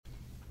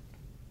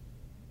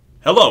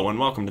Hello and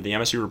welcome to the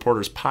MSU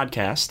Reporters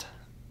Podcast.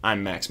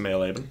 I'm Max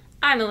Mailhaven.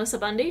 I'm Melissa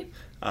Bundy.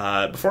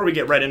 Before we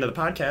get right into the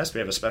podcast, we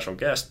have a special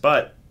guest,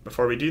 but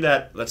before we do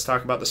that, let's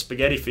talk about the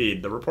spaghetti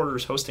feed. The Reporter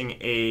is hosting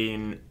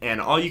an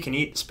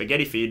all-you-can-eat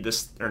spaghetti feed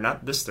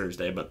not this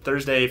Thursday, but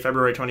Thursday,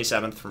 February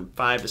 27th from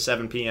 5 to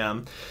 7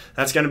 p.m.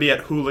 That's going to be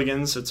at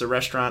Hooligans. It's a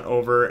restaurant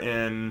over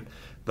in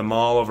the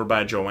mall over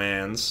by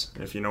Joanne's,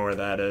 if you know where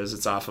that is.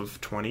 It's off of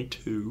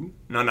 22.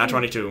 No, not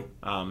 22.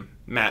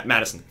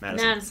 Madison.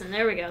 Madison,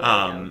 there we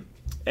go.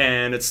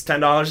 And it's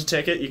 $10 a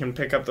ticket. You can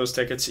pick up those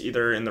tickets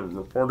either in the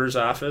reporter's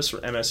office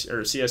or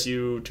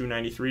CSU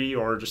 293,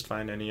 or just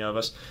find any of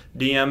us.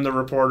 DM the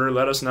reporter,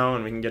 let us know,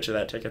 and we can get you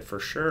that ticket for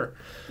sure.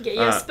 Get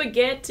your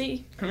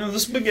spaghetti. The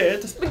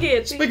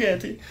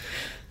spaghetti.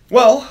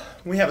 Well,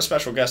 we have a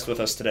special guest with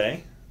us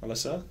today,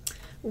 Alyssa.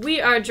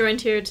 We are joined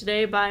here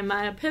today by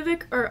Maia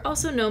Pivic, or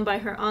also known by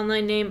her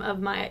online name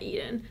of Maia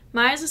Eden.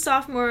 Maia is a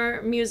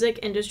sophomore music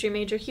industry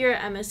major here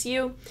at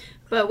MSU.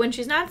 But when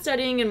she's not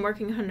studying and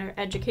working on her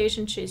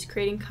education, she's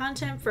creating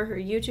content for her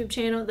YouTube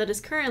channel that is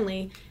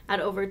currently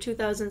at over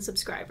 2,000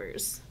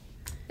 subscribers.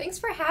 Thanks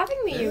for having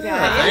me, you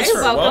guys.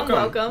 guys.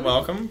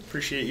 Welcome.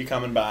 Appreciate you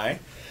coming by.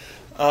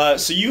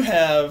 So you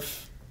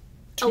have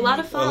a lot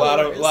of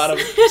followers. A lot of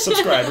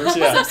subscribers,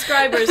 yeah.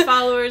 Subscribers,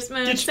 followers,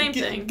 man, same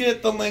thing.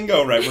 Get the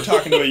lingo right. We're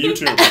talking to a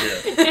YouTuber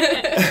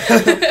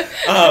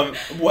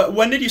here.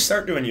 When did you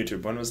start doing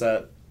YouTube? When was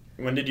that?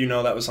 When did you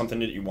know that was something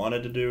that you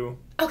wanted to do?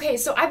 Okay,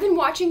 so I've been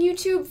watching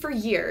YouTube for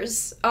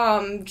years,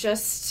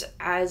 just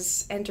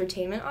as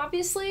entertainment,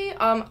 obviously.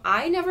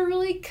 I never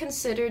really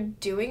considered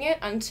doing it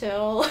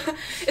until,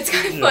 it's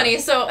kind of funny,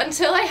 so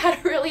until I had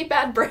a really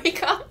bad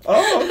breakup.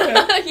 Oh,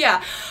 okay.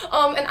 Yeah.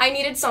 And I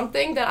needed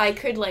something that I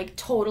could,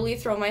 totally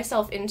throw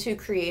myself into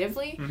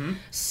creatively. Mm-hmm.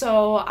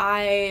 So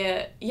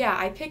I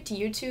picked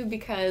YouTube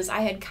because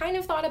I had kind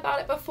of thought about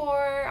it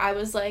before. I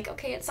was like,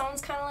 okay, it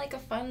sounds kind of like a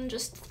fun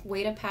just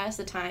way to pass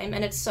the time,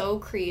 and it's so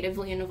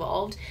creatively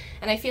involved.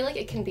 And I feel like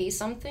it can be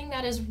something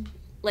that is,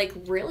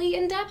 really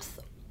in-depth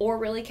or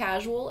really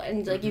casual,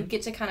 and, you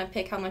get to kind of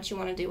pick how much you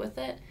want to do with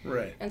it.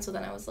 Right. And so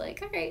then I was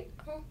like, all right,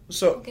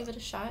 I'll give it a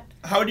shot.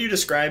 How do you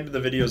describe the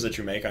videos that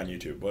you make on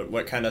YouTube?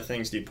 What kind of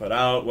things do you put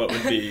out? What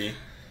would be...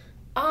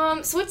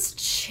 So it's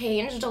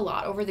changed a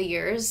lot over the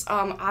years.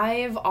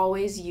 I've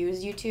always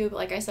used YouTube,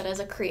 like I said, as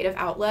a creative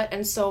outlet,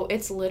 and so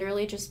it's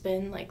literally just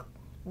been,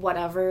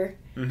 whatever.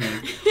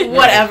 Mm-hmm.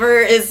 Whatever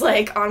is,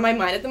 on my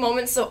mind at the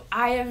moment. So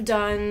I have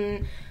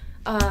done...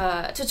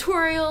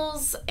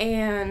 tutorials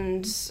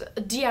and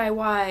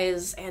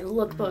DIYs and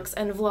lookbooks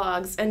and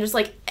vlogs and just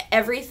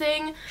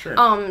everything.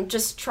 Sure.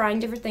 Just trying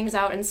different things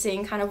out and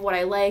seeing kind of what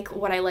I like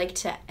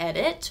to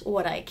edit,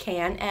 what I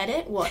can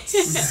edit, what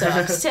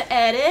sucks to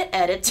edit.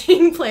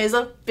 Editing plays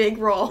a big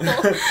role.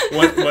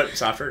 What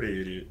software do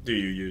you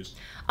use?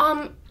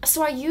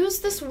 So I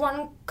used this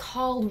one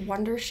called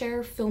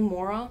Wondershare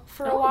Filmora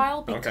for a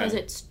while because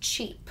it's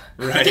cheap.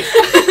 Right.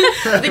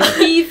 The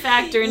key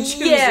factor in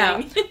choosing.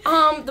 Yeah.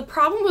 The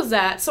problem was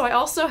that, so I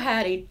also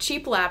had a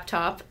cheap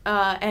laptop,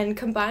 and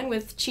combined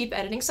with cheap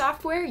editing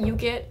software, you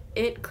get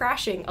it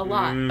crashing a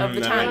lot of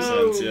the time. Makes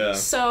sense, yeah.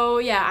 So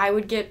yeah, I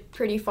would get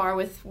pretty far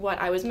with what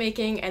I was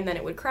making, and then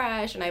it would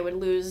crash, and I would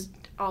lose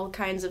all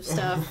kinds of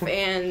stuff,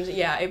 and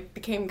yeah, it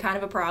became kind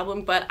of a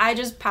problem, but I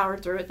just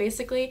powered through it,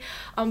 basically.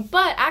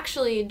 But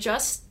actually,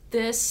 just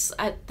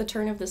at the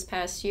turn of this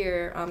past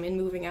year, in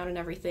moving out and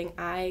everything,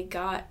 I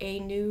got a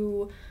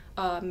new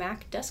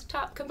Mac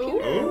desktop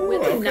computer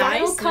with a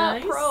Final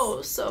Cut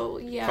Pro, so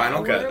yeah,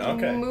 Final Cut,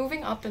 okay.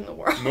 Moving up in the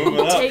world.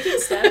 Moving up. Taking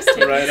steps.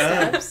 Right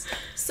on.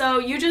 So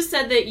you just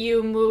said that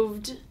you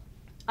moved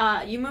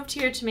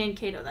here to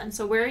Mankato then.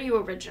 So where are you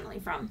originally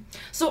from?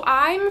 So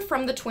I'm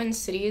from the Twin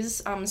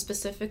Cities,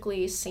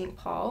 specifically St.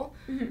 Paul.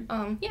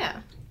 Mm-hmm.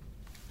 Yeah.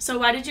 So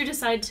why did you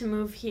decide to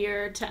move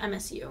here to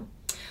MSU?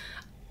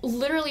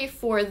 Literally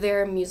for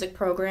their music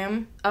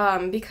program,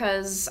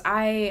 because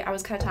I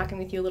was kind of talking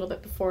with you a little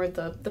bit before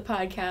the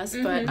podcast,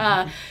 mm-hmm.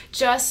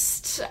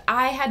 but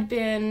I had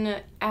been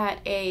at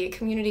a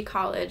community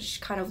college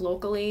kind of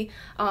locally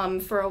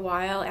for a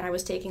while, and I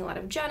was taking a lot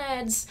of gen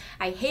eds.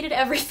 I hated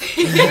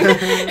everything.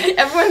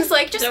 Everyone's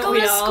like, just go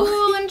to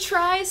school and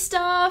try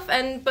stuff,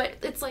 but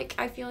it's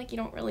I feel like you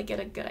don't really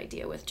get a good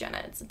idea with gen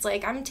eds. It's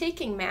I'm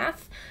taking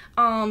math,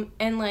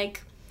 and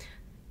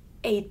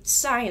a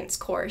science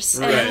course,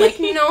 and right.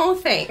 I'm no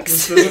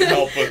thanks. This doesn't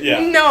help, but yeah.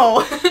 No.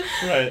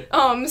 Right.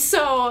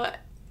 So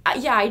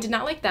I did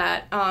not like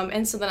that,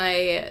 and so then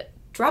I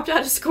dropped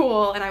out of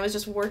school, and I was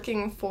just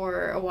working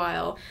for a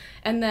while,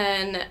 and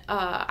then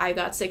I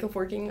got sick of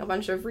working a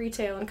bunch of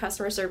retail and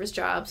customer service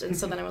jobs, and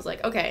so then I was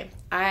like, okay,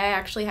 I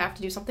actually have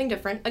to do something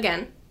different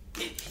again.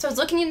 So I was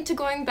looking into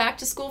going back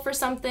to school for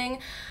something.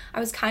 I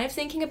was kind of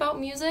thinking about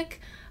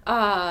music,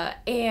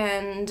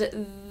 and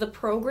the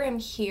program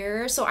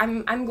here, so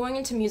I'm going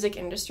into music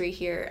industry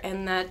here,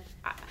 and that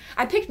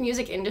I picked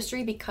music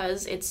industry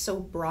because it's so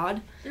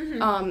broad.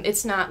 Mm-hmm.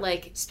 It's not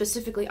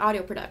specifically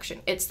audio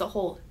production, it's the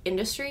whole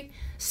industry,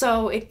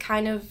 so it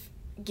kind of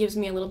gives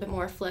me a little bit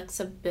more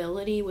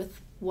flexibility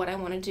with what I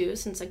want to do,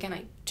 since again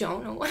I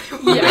don't know what I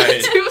want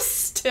Right. to do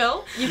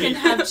still. You can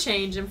have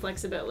change and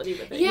flexibility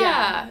with it.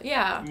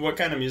 Yeah. What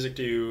kind of music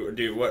do you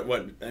do?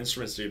 What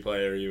instruments do you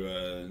play? Are you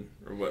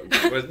or what?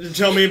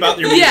 Tell me about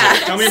your music. Yeah.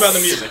 Tell me about the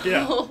music.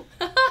 Yeah.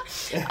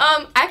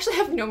 I actually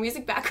have no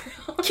music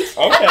background. Okay.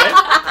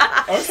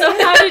 So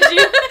how did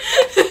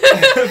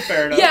you?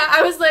 Fair enough. Yeah,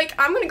 I was like,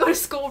 I'm gonna go to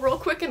school real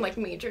quick and like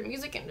major in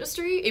music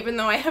industry, even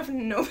though I have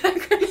no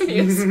background in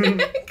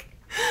music.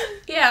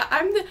 Yeah,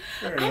 I'm the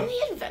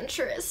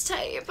adventurous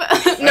type.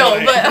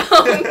 No,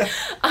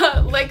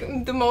 but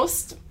like the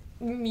most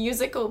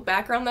musical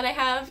background that I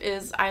have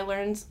is I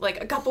learned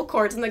like a couple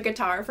chords on the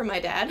guitar from my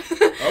dad.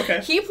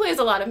 Okay. He plays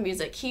a lot of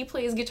music. He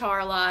plays guitar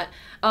a lot.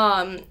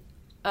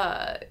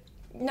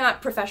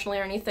 Not professionally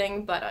or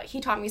anything, but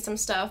he taught me some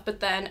stuff.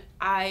 But then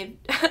I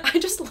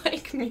just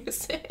like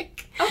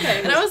music.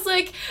 Okay. And I was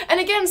like, and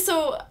again,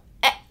 so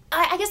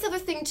I guess the other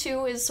thing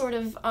too is sort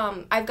of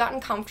I've gotten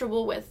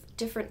comfortable with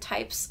different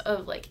types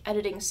of like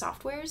editing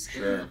softwares.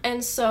 Sure.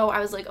 And so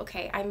I was like,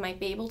 okay, I might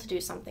be able to do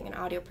something in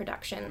audio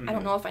production. I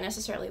don't know if I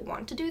necessarily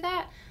want to do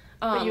that.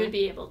 But you would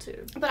be able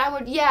to. But I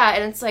would, yeah,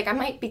 and it's like I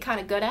might be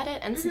kind of good at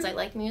it, and since I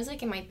like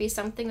music, it might be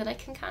something that I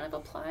can kind of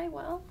apply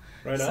well.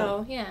 Right on.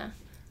 So, yeah.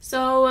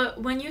 So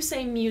when you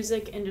say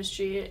music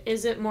industry,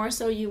 is it more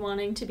so you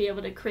wanting to be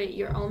able to create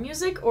your own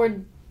music, or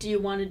do you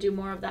want to do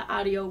more of the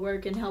audio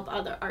work and help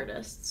other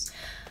artists?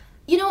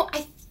 You know,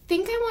 I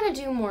think I want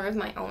to do more of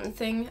my own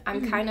thing.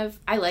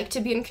 I like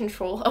to be in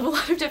control of a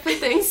lot of different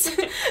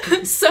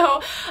things.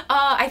 So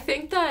I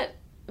think that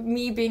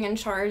me being in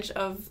charge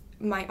of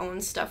my own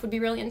stuff would be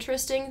really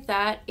interesting.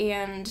 That,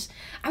 and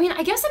I mean,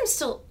 I guess I'm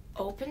still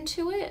open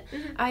to it.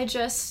 I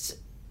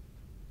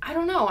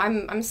don't know.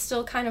 I'm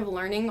still kind of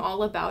learning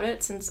all about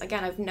it, since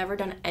again I've never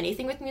done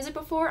anything with music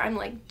before. I'm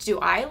like, do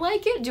I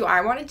like it? Do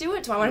I want to do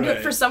it? Do I want to do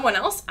it for someone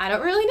else? I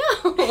don't really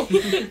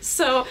know.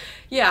 So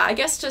yeah, I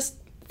guess just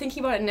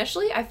thinking about it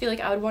initially, I feel like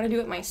I would want to do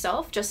it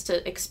myself just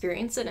to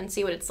experience it and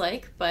see what it's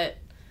like. But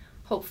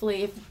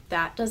hopefully, if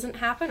that doesn't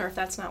happen, or if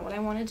that's not what I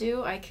want to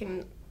do, I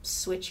can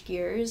switch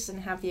gears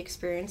and have the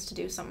experience to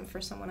do something for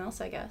someone else,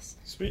 I guess.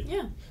 Sweet.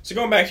 Yeah. So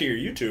going back to your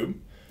YouTube.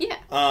 Yeah.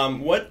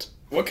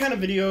 What kind of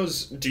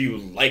videos do you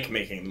like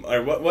making?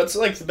 Or what's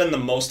like been the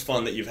most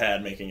fun that you've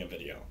had making a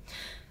video?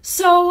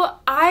 So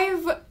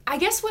I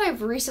guess what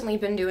I've recently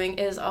been doing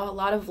is a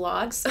lot of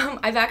vlogs.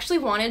 I've actually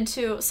wanted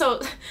to, so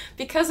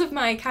because of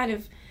my kind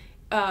of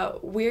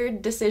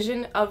weird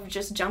decision of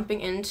just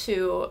jumping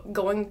into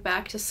going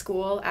back to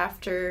school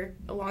after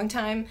a long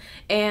time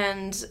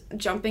and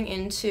jumping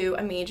into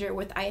a major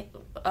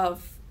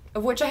of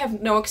which I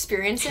have no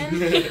experience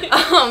in,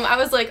 I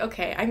was like,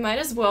 okay, I might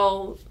as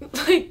well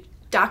like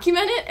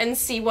document it and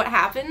see what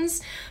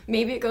happens.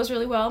 Maybe it goes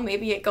really well,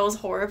 maybe it goes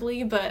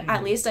horribly, but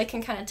at least I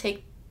can kind of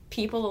take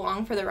people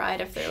along for the ride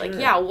if they're like,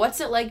 yeah,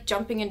 what's it like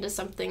jumping into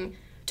something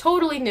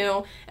totally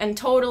new and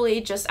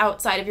totally just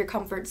outside of your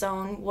comfort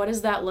zone? What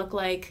does that look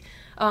like?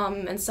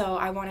 And so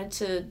I wanted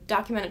to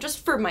document it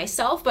just for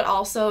myself, but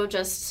also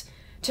just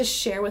to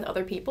share with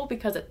other people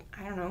because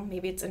I don't know,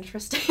 maybe it's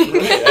interesting.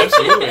 Right,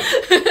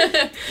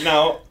 absolutely.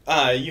 Now,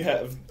 you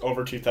have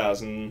over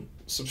 2,000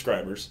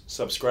 subscribers,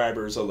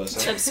 Alyssa.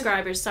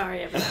 Subscribers,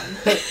 sorry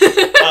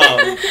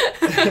everyone.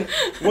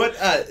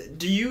 What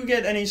do you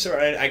get any sort?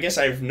 I guess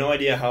I have no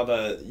idea how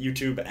the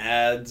YouTube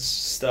ads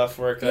stuff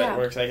works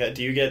like that.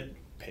 Do you get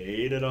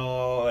paid at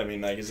all? I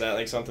mean, like, is that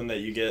like something that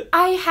you get?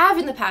 I have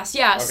in the past,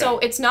 yeah. Okay. So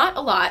it's not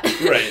a lot,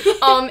 right?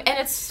 And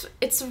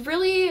it's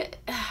really,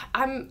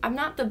 I'm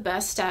not the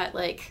best at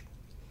like,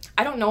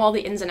 I don't know all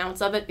the ins and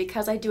outs of it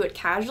because I do it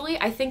casually.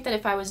 I think that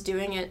if I was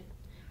doing it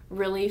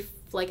really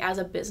like as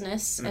a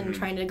business and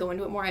trying to go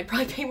into it more, I'd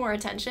probably pay more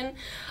attention.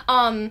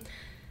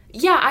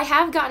 Yeah, I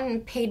have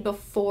gotten paid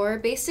before.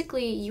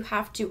 Basically, you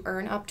have to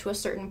earn up to a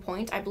certain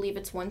point. I believe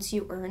it's once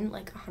you earn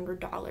like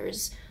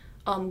 $100,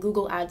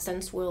 Google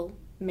AdSense will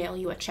mail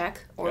you a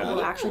check or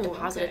will actually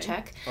deposit a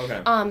check.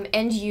 Okay.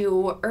 And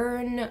you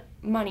earn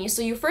money.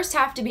 So you first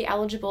have to be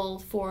eligible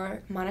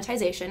for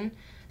monetization.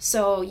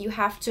 So you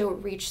have to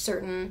reach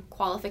certain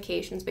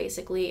qualifications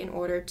basically in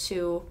order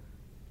to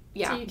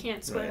So you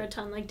can't swear a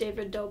ton like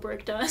David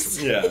Dobrik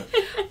does. Yeah.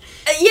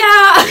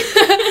 Yeah.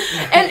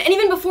 and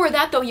even before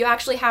that, though, you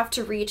actually have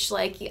to reach,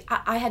 like,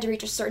 I had to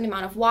reach a certain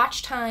amount of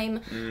watch time.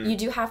 You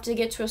do have to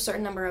get to a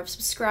certain number of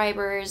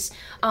subscribers.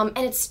 And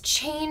it's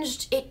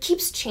changed. It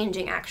keeps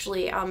changing,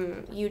 actually.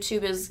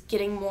 YouTube is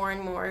getting more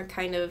and more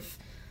kind of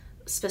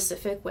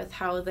specific with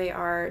how they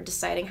are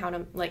deciding how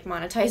to, like,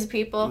 monetize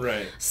people.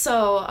 Right.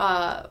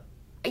 So,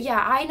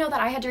 yeah, I know that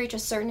I had to reach a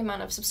certain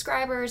amount of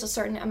subscribers, a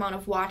certain amount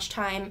of watch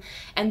time,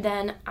 and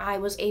then I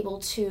was able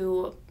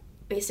to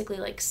basically,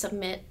 like,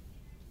 submit,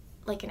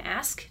 like, an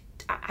ask.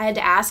 I had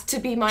to ask to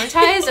be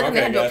monetized, and then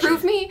they had to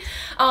approve me.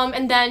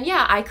 And then,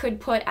 yeah, I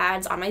could put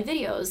ads on my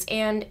videos,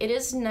 and it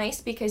is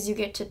nice because you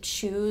get to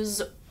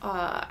choose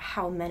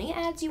how many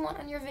ads you want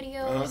on your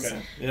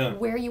videos,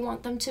 where you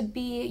want them to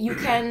be. You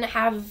can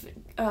have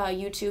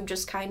YouTube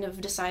just kind of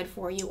decide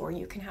for you, or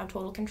you can have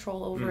total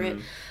control over it.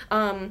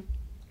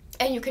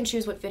 And you can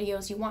choose what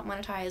videos you want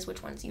monetized,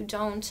 which ones you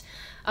don't.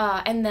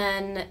 And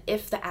then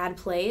if the ad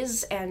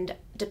plays, and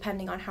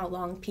depending on how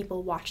long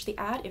people watch the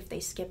ad, if they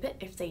skip it,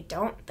 if they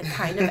don't, the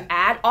kind of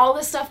ad, all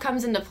this stuff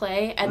comes into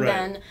play. And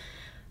then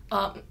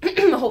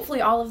hopefully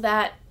all of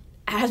that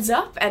adds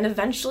up, and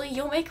eventually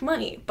you'll make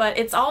money. But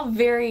it's all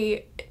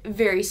very,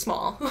 very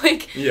small.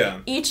 Like,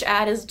 each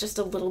ad is just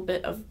a little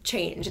bit of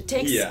change. It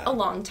takes a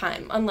long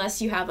time, unless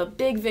you have a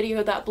big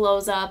video that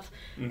blows up,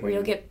 where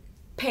you'll get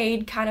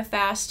paid kind of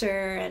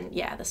faster, and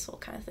this whole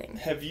kind of thing.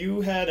 Have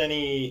you had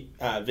any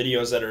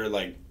videos that are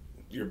like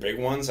your big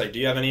ones? Like, do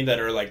you have any that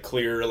are like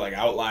clear, like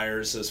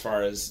outliers as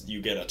far as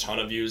you get a ton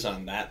of views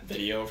on that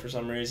video for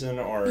some reason?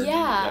 Or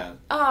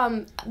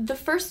the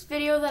first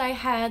video that I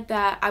had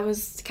that I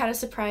was kind of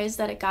surprised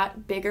that it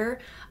got bigger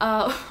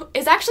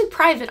is actually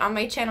private on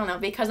my channel now,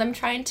 because I'm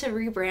trying to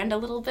rebrand a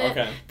little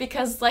bit.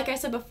 Because like I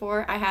said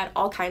before, I had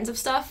all kinds of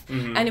stuff,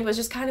 and it was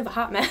just kind of a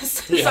hot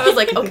mess. So I was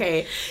like,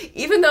 okay,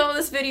 even though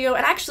this video,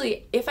 and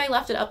actually if I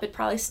left it up, it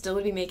probably still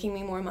would be making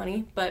me more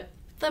money, but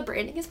the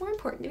branding is more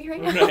important to me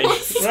right now.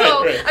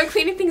 So I'm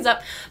cleaning things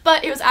up.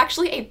 But it was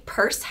actually a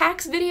purse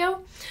hacks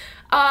video.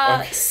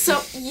 So,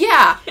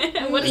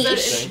 What is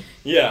that?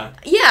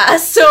 Yeah,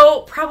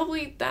 so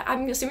probably that,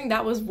 I'm assuming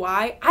that was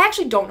why. I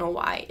actually don't know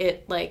why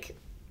it, like,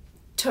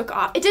 took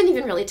off. It didn't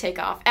even really take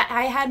off.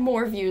 I had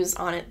more views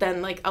on it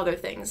than, like, other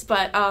things.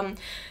 But,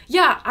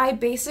 I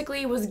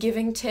basically was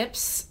giving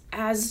tips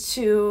as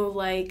to,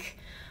 like,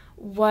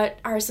 what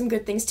are some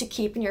good things to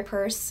keep in your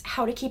purse,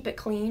 how to keep it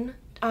clean.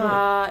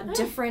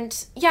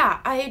 Different.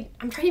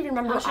 I'm trying to even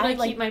remember. How should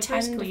I keep my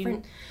purse clean?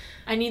 Different...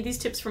 I need these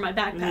tips for my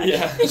backpack.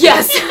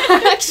 Yes,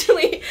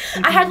 actually.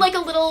 I had like a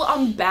little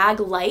bag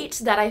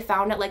light that I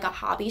found at like a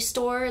hobby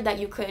store that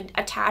you could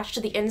attach to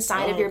the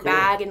inside of your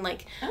bag and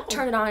like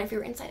turn it on if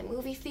you're inside a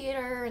movie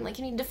theater and like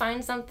you need to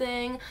find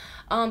something.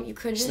 You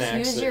could just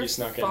use your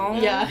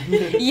phone. Yeah.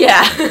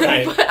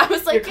 Right. But I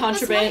was like, your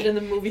contraband in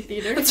the movie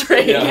theater. That's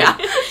right.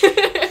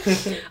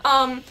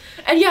 And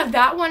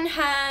that one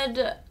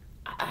had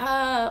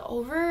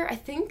over, I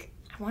think,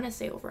 I want to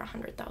say over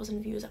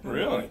 100,000 views at one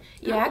point.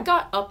 Yeah, it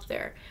got up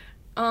there.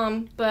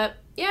 But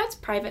it's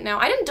private now.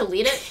 I didn't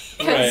delete it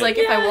because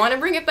if I want to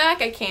bring it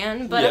back, I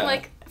can. But I'm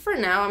like, for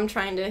now, I'm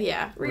trying to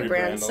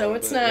rebrand. So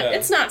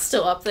it's not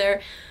still up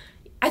there.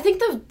 I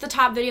think the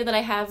top video that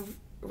I have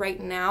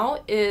right now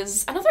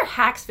is another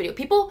hacks video.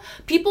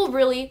 People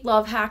really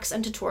love hacks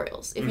and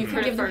tutorials. If you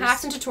can give them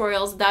hacks and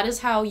tutorials, that is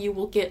how you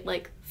will get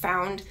like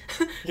found,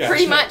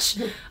 pretty much.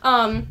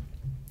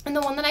 And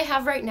the one that I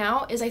have right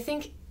now is, I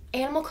think,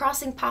 Animal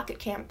Crossing Pocket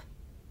Camp,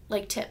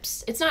 like,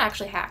 tips. It's not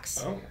actually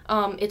hacks.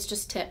 It's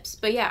just tips.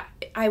 But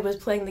I was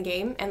playing the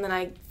game, and then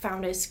I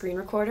found a screen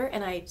recorder,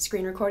 and I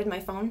screen recorded my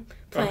phone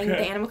playing the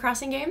Animal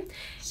Crossing game.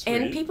 Sweet.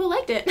 And people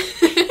liked it.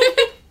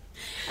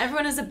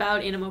 Everyone is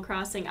about Animal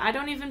Crossing. I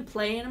don't even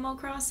play Animal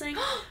Crossing.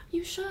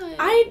 You should.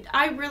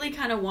 I really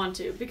kind of want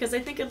to, because I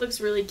think it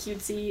looks really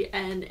cutesy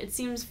and it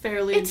seems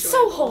fairly enjoyable. It's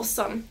so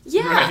wholesome.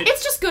 Yeah,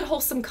 it's just good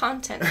wholesome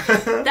content.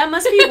 That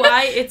must be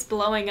why it's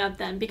blowing up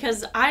then,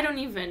 because I don't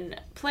even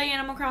play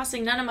Animal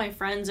Crossing. None of my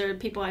friends or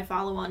people I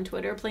follow on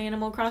Twitter play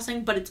Animal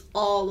Crossing, but it's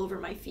all over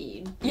my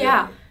feed.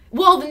 Yeah.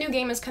 Well, the new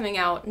game is coming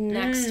out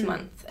next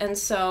month, and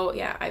so,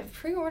 I've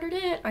pre-ordered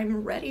it.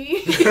 I'm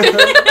ready.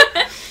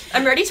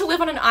 I'm ready to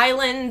live on an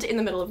island in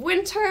the middle of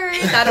winter.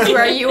 That is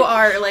where you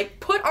are, like,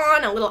 put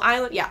on a little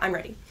island. Yeah, I'm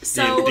ready.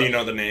 So, do you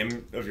know the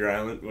name of your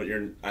island, what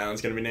your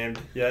island's going to be named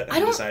yet? Have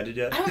you decided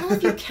yet? I don't know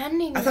if you can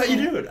name it. I thought you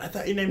did. I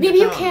thought you named it. Maybe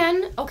you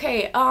can.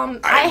 Okay,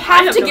 I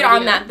have to get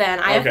on that then.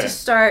 I have to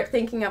start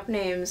thinking up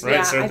names.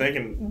 Right, start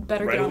thinking.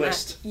 Better write get a on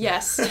list. That.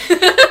 Yes.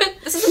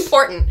 This is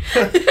important.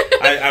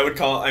 I would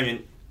call,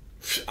 I'm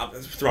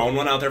throwing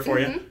one out there for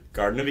you.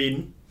 Garden of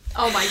Eden.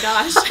 Oh my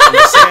gosh.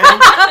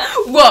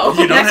 Whoa.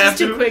 You don't have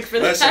to. Too quick for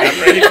that. Listen, I'm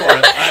ready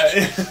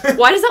for it.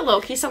 Why does that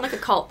low-key sound like a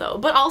cult, though?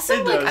 But also,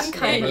 I'm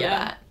kind of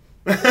that.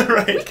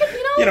 Right. We could,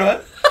 you know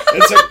what?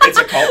 It's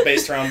a cult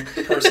based around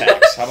purse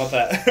hacks. How about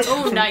that?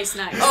 Oh, nice.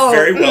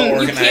 Very well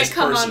organized. You can't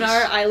come purses. on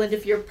our island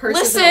if your purse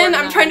Listen, isn't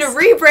I'm trying to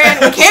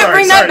rebrand. We can't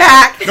bring that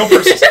back. No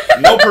purses.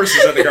 No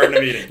purses at the Garden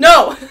of Eden.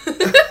 No.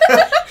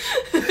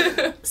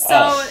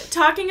 So,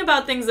 talking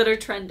about things that are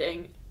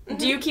trending,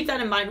 do you keep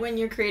that in mind when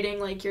you're creating,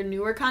 like, your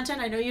newer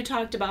content? I know you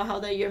talked about how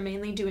that you're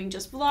mainly doing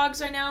just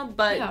vlogs right now,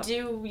 but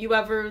do you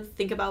ever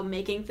think about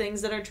making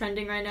things that are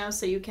trending right now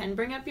so you can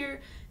bring up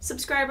your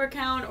subscriber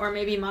count or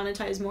maybe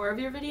monetize more of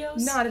your videos?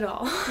 Not at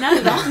all. Not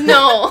at all?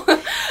 No.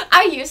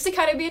 I used to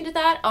kind of be into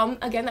that.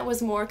 Again, that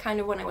was more kind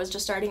of when I was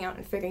just starting out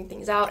and figuring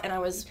things out, and I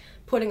was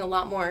putting a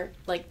lot more,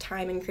 like,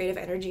 time and creative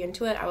energy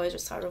into it. I was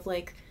just sort of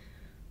like,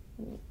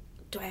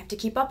 do I have to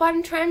keep up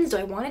on trends? Do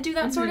I want to do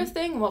that sort of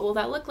thing? What will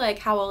that look like?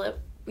 How will it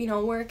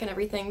work and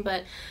everything?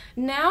 But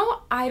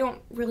now I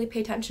don't really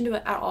pay attention to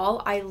it at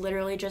all. I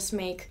literally just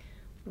make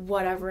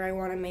whatever I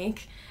want to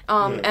make.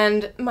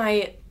 And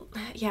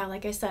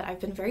like I said, I've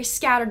been very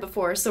scattered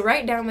before. So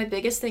right now my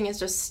biggest thing is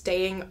just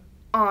staying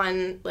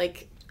on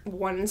like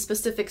one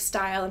specific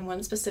style and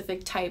one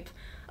specific type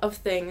of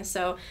thing.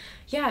 So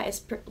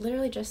it's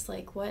literally just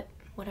like what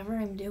whatever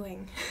I'm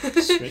doing.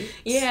 Sweet.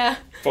 Yeah.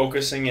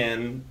 Focusing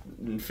in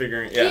and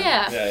figuring.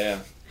 Yeah.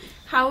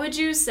 How would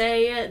you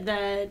say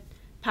that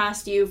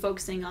past you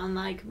focusing on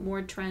like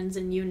more trends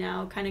and you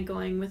now kind of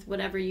going with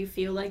whatever you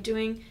feel like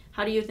doing,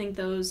 how do you think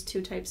those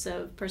two types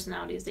of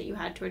personalities that you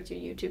had towards your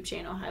YouTube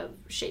channel have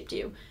shaped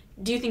you?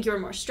 Do you think you were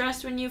more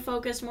stressed when you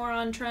focused more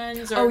on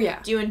trends? Or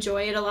do you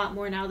enjoy it a lot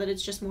more now that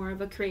it's just more of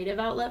a creative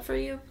outlet for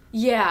you?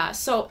 Yeah,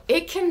 so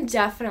it can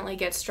definitely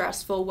get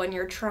stressful when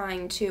you're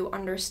trying to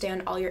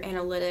understand all your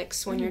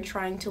analytics, when you're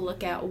trying to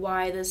look at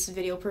why this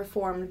video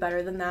performed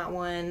better than that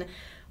one,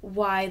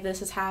 why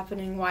this is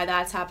happening, why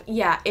that's happening.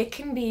 Yeah, it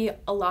can be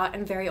a lot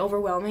and very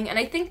overwhelming. And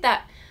I think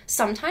that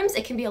sometimes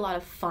it can be a lot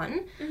of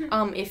fun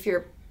if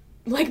you're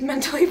like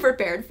mentally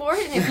prepared for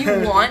it, and if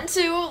you want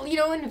to, you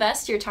know,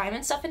 invest your time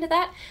and stuff into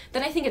that,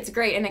 then I think it's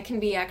great, and it can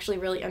be actually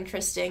really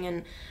interesting.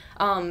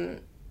 And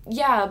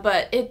yeah,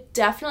 but it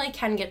definitely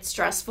can get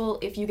stressful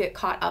if you get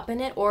caught up in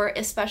it, or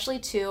especially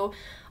too,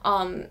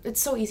 it's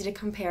so easy to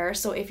compare.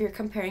 So if you're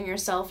comparing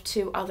yourself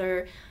to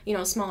other, you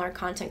know, smaller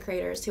content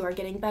creators who are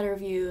getting better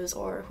views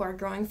or who are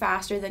growing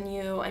faster than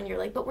you, and you're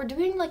like, but we're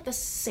doing like the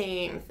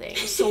same thing.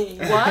 So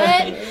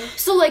what?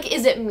 So like,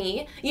 is it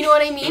me? You know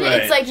what I mean?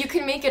 Right. It's like you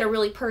can make it a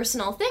really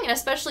personal thing, and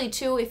especially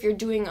too if you're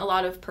doing a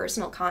lot of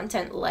personal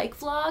content like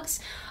vlogs,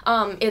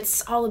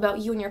 it's all about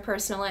you and your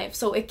personal life.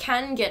 So it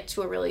can get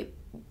to a really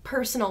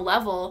personal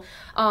level,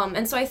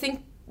 and so I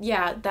think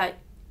that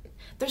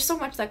there's so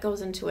much that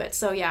goes into it.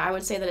 So yeah, I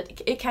would say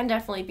that it can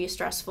definitely be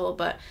stressful,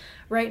 but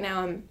right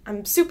now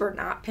I'm super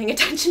not paying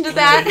attention to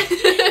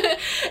that.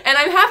 And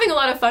I'm having a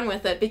lot of fun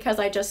with it because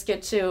I just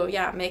get to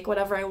make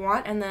whatever I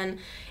want, and then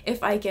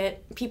if I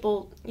get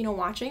people, you know,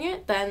 watching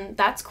it, then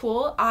that's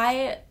cool.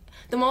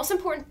 The most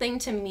important thing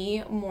to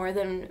me, more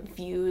than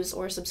views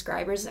or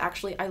subscribers, is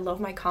actually I love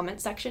my comment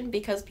section,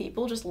 because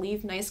people just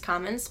leave nice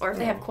comments, or if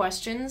they have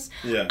questions.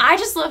 Yeah. I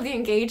just love the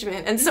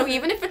engagement. And so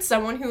even if it's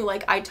someone who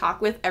like I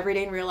talk with every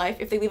day in real life,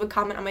 if they leave a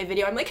comment on my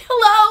video, I'm like,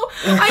 hello,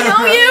 I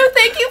know you,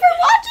 thank you for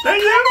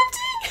watching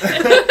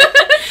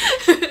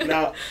and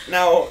commenting.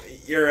 Now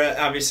you're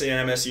obviously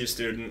an MSU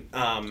student.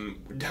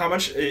 How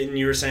much, and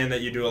you were saying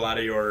that you do a lot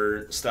of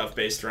your stuff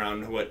based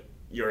around what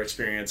your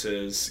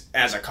experiences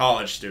as a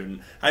college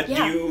student.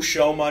 Do you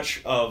show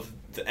much of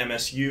the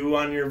MSU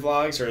on your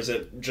vlogs, or is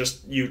it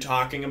just you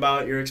talking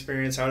about your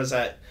experience? How does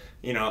that,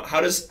 you know,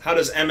 how does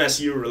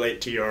MSU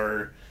relate to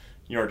your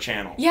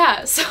channel?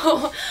 Yeah,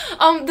 so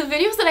the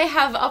videos that I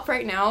have up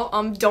right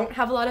now don't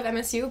have a lot of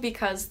MSU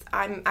because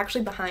I'm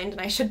actually behind and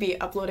I should be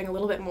uploading a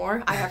little bit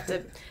more. I have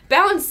to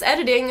balance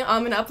editing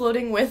and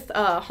uploading with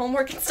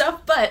homework and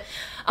stuff, but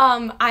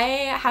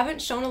I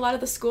haven't shown a lot of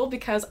the school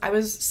because I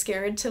was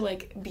scared to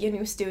like be a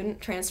new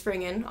student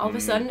transferring in all of a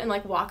sudden and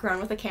like walk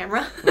around with a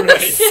camera. Right.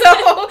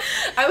 So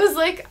I was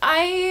like,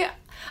 I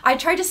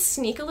tried to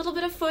sneak a little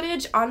bit of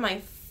footage on my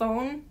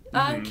phone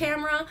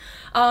camera,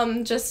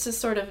 just to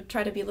sort of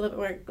try to be a little bit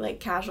more like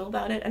casual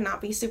about it and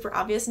not be super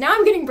obvious. Now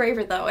I'm getting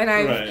braver though, and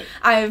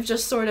I've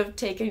just sort of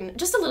taken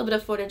just a little bit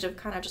of footage of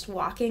kind of just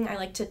walking. I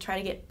like to try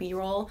to get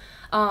B-roll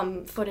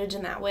footage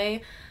in that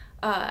way.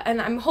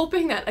 And I'm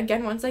hoping that,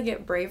 again, once I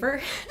get braver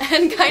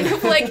and kind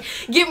of, like,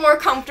 get more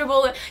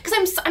comfortable,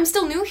 because I'm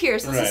still new here,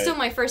 so this is still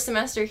my first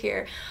semester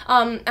here,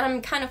 and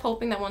I'm kind of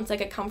hoping that once I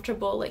get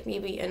comfortable, like,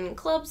 maybe in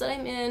clubs that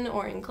I'm in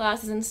or in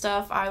classes and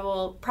stuff, I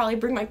will probably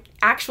bring my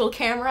actual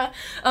camera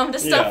to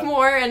stuff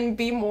more and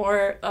be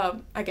more,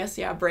 I guess,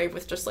 brave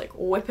with just, like,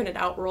 whipping it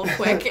out real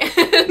quick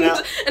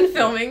and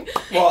filming.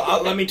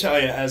 Well, let me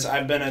tell you, as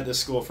I've been at this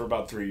school for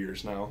about 3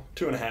 years now,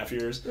 2.5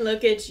 years.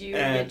 Look at you,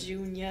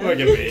 Junior. Look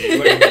at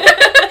me.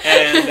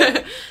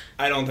 And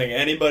I don't think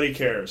anybody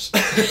cares.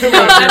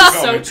 That's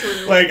so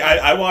true. Like,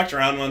 I walked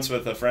around once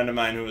with a friend of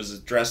mine who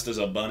was dressed as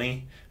a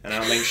bunny, and I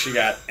don't think she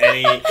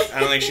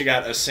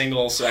got a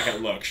single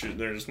second look.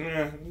 There's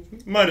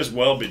might as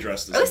well be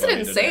dressed as a bunny. At least I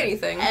didn't say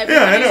anything. I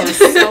know. Just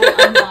so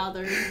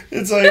unbothered.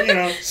 It's like, you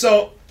know,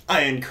 so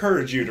I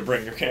encourage you to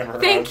bring your camera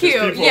around. Thank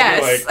you. People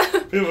Yes.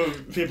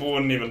 People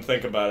wouldn't even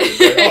think about it.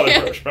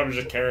 Like, she's probably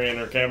just carrying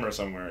her camera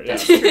somewhere. Yeah.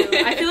 That's true.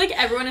 I feel like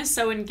everyone is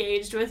so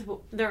engaged with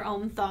their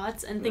own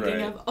thoughts and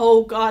thinking of,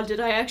 oh God, did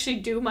I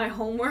actually do my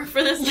homework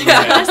for this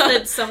class?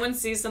 That someone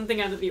sees something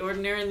out of the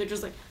ordinary and they're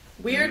just like,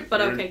 weird, but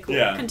okay, cool.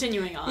 Yeah.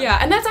 Continuing on. Yeah,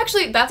 and that's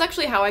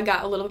actually how I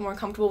got a little bit more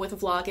comfortable with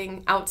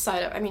vlogging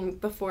outside of, I mean,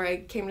 before I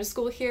came to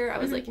school here, I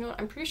was like, you know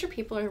what, I'm pretty sure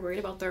people are worried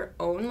about their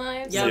own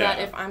lives, so that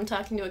if I'm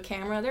talking to a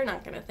camera, they're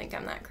not going to think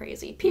I'm that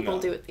crazy. People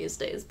do it these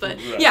days, but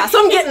so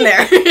I'm getting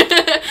there.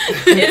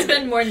 It's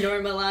been more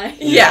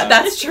normalized. Yeah,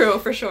 that's true,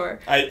 for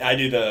sure. I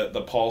do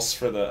the pulse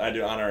I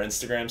do on our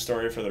Instagram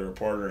story for the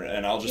reporter,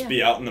 and I'll just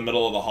be out in the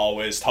middle of the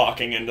hallways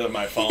talking into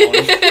my phone,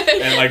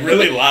 and like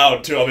really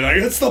loud too. I'll be like,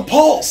 it's the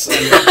pulse!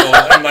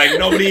 And like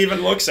nobody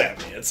even looks at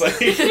me. It's like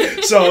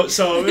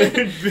so.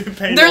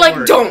 They're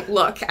like, don't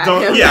look at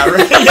him. Yeah,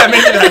 right. Yeah,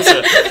 maybe that's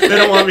it. They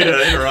don't want me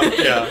to interrupt.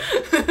 Yeah.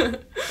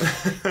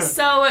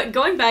 So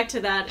going back to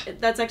that,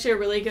 that's actually a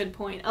really good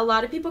point. A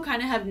lot of people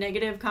kind of have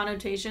negative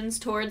connotations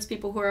towards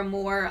people who are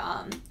more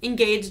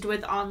engaged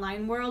with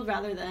online world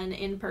rather than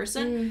in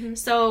person.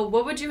 So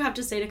what would you have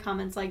to say to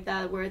comments like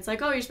that, where it's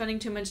like, oh, you're spending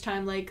too much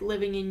time like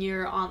living in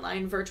your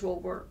online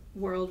virtual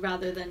world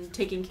rather than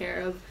taking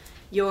care of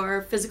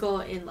your physical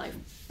in-life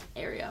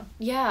area?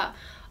 Yeah.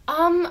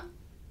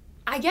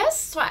 I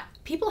guess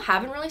people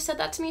haven't really said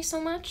that to me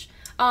so much.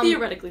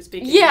 Theoretically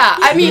speaking. Yeah,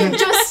 I mean,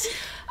 just,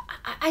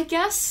 I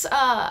guess,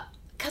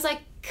 because I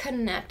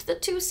connect the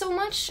two so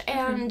much,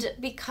 and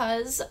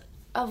because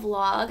of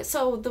vlog,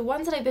 so the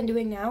ones that I've been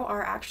doing now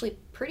are actually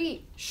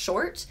pretty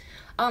short.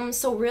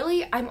 So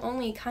really, I'm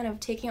only kind of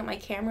taking out my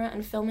camera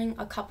and filming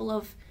a couple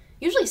of,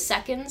 usually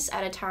seconds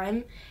at a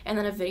time, and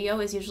then a video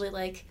is usually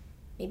like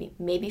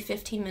maybe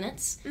 15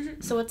 minutes.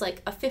 So it's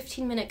like a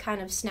 15-minute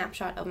kind of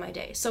snapshot of my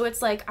day. So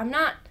it's like, I'm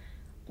not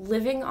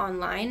living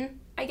online,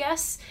 I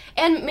guess.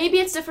 And maybe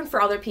it's different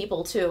for other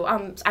people too.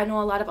 I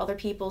know a lot of other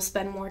people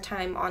spend more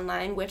time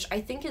online, which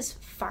I think is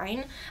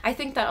fine. I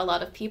think that a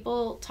lot of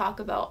people talk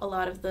about a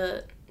lot of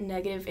the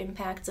negative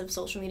impacts of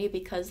social media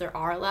because there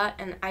are a lot,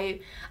 and I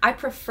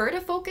prefer to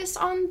focus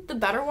on the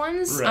better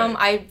ones.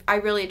 Right. I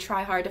really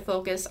try hard to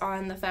focus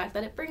on the fact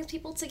that it brings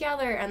people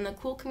together and the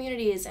cool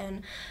communities,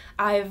 and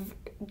I've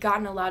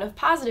gotten a lot of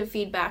positive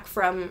feedback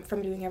from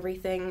doing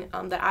everything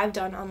that I've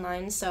done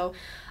online. So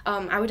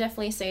I would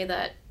definitely say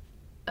that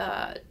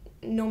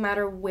no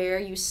matter where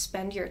you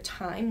spend your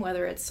time,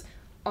 whether it's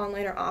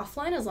online or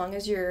offline, as long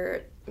as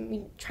you're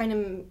trying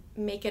to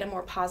make it a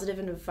more positive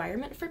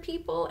environment for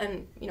people,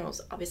 and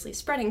obviously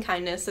spreading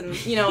kindness and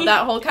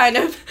that whole kind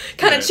of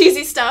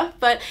cheesy stuff,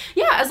 but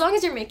yeah, as long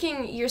as you're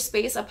making your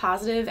space a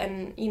positive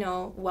and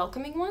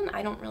welcoming one,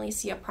 I don't really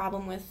see a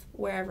problem with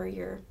wherever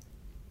your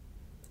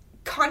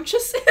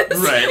conscious is,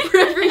 right?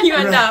 Wherever you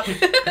end up.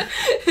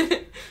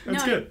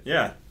 That's good.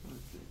 Yeah,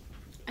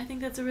 I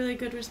think that's a really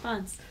good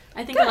response.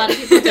 I think a lot of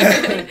people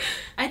definitely.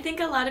 I think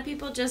a lot of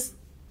people just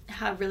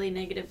have really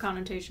negative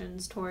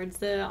connotations towards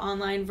the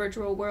online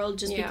virtual world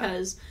just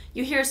because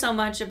you hear so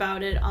much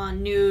about it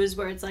on news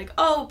where it's like,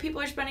 oh,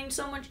 people are spending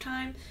so much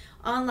time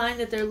online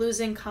that they're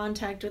losing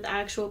contact with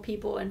actual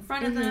people in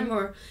front of them,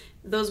 or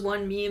those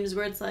one memes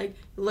where it's like,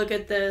 look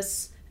at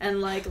this, and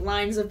like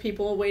lines of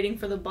people waiting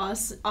for the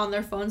bus on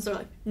their phones. They're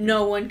like,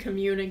 no one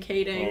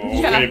communicating. Oh,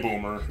 okay,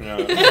 boomer. Yeah.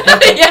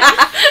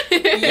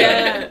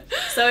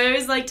 So I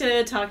always like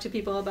to talk to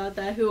people about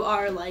that who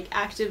are like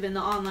active in the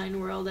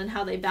online world and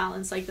how they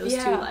balance like those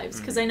two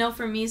lives. Because I know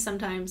for me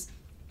sometimes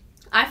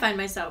I find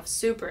myself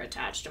super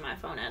attached to my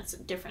phone at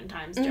different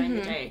times during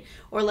the day.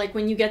 Or like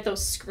when you get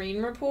those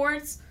screen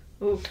reports.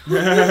 Ooh.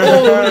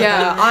 Oh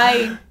yeah,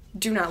 I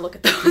do not look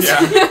at those.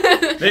 Yeah.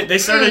 They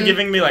started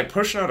giving me like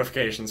push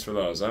notifications for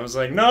those. I was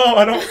like, no,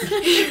 I don't.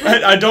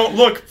 I don't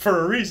look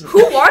for a reason.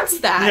 Who wants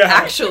that?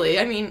 Actually,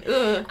 I mean,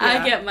 ugh.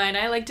 I get mine.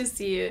 I like to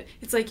see it.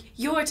 It's like,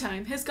 your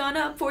time has gone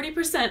up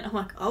 40%. I'm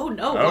like, oh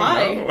no,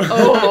 why? No.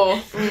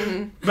 Oh.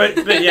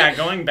 But yeah,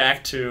 going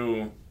back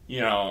to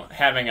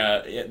having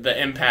the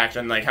impact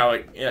and like how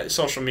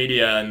social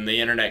media and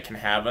the internet can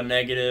have a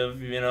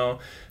negative,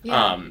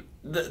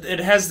 it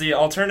has the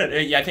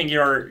alternative. I think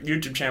your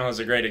YouTube channel is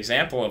a great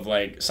example of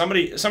like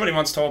somebody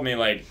once told me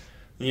like,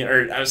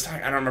 or I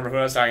don't remember who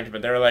I was talking to,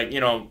 but they were like,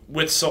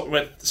 with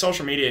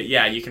social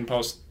media, you can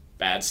post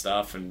bad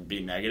stuff and be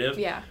negative,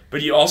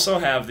 but you also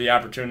have the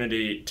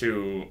opportunity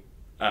to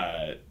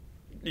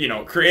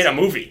create a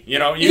movie.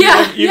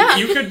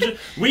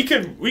 We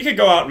could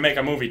go out and make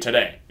a movie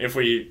today if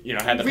we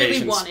had the really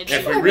patience. Wanted to.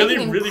 If we really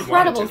wanted to.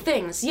 Incredible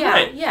things. Yeah,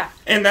 right. Yeah.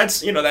 And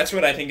that's that's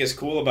what I think is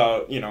cool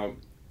about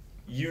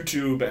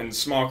YouTube and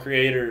small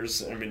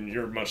creators. I mean,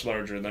 you're much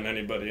larger than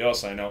anybody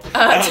else I know.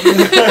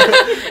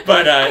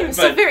 But I'm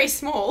so very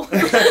small.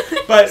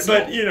 but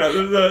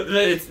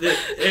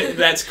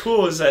that's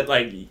cool is that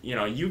like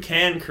you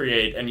can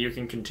create and you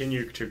can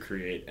continue to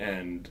create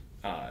and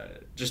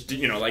just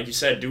like you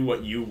said, do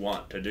what you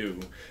want to do,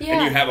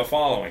 and you have a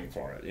following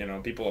for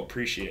it. People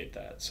appreciate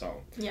that.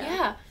 So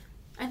yeah.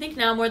 I think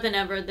now more than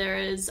ever there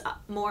is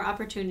more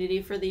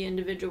opportunity for the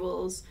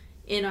individuals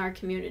in our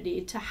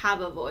community to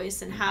have a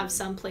voice and have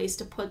some place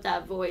to put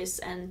that voice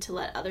and to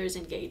let others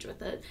engage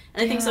with it.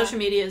 And I think social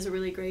media is a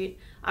really great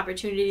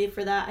opportunity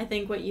for that. I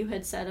think what you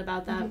had said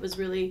about that was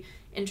really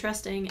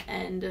interesting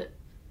and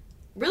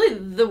really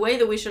the way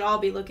that we should all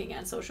be looking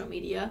at social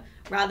media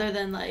rather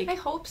than like... I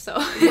hope so.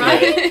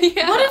 Right?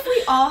 Yeah. What if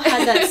we all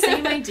had that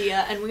same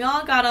idea and we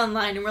all got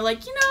online and we're like,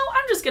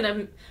 I'm just going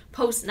to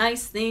post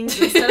nice things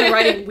instead of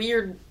writing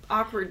weird,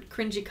 awkward,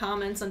 cringy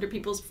comments under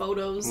people's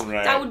photos.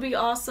 Right. That would be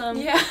awesome.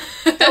 Yeah.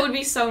 That would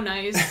be so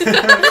nice.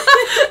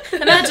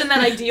 Imagine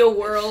that ideal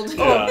world.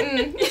 Yeah.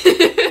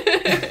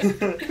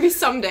 Maybe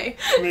someday.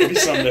 Maybe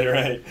someday,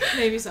 right?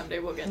 Maybe someday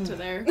we'll get to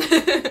there.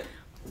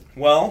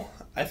 Well,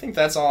 I think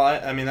that's all.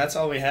 That's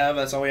all we have.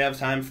 That's all we have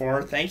time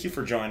for. Thank you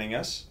for joining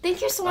us.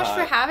 Thank you so much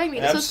for having me.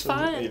 This was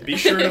fun. Be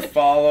sure to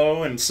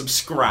follow and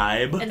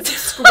subscribe.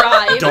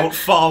 Don't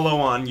follow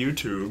on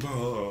YouTube.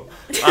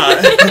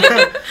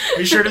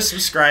 Be sure to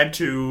subscribe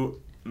to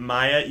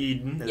Maia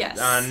Eden Yes.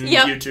 on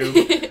Yep.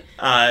 YouTube,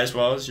 as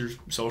well as your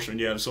social. Do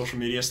you have social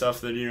media stuff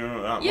that you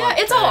Yeah,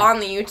 it's all on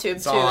the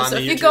YouTube, all on too. So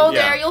the if you YouTube, go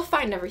yeah. there, you'll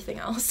find everything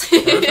else.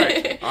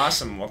 Perfect.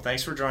 Awesome. Well,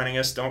 thanks for joining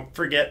us. Don't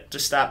forget to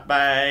stop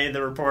by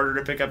the Reporter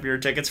to pick up your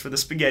tickets for the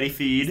Spaghetti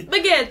Feed.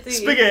 Spaghetti.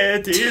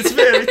 Spaghetti. It's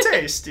very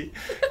tasty.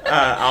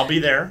 I'll be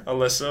there.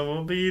 Alyssa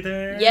will be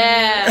there.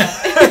 Yeah.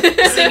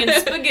 Singing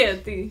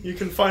spaghetti. You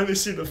can finally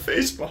see the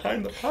face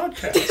behind the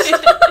podcast.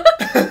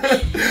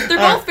 They're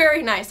both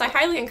very nice. I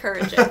highly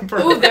encourage it.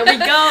 Ooh, there we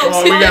go.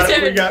 Well, we have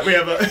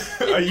a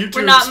YouTube.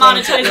 We're not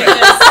sponsor. monetizing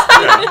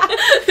Yeah.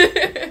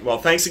 this. Well,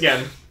 thanks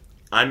again.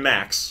 I'm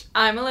Max.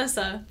 I'm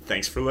Alyssa.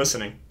 Thanks for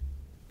listening.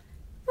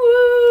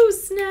 Woo,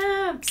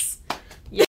 snaps.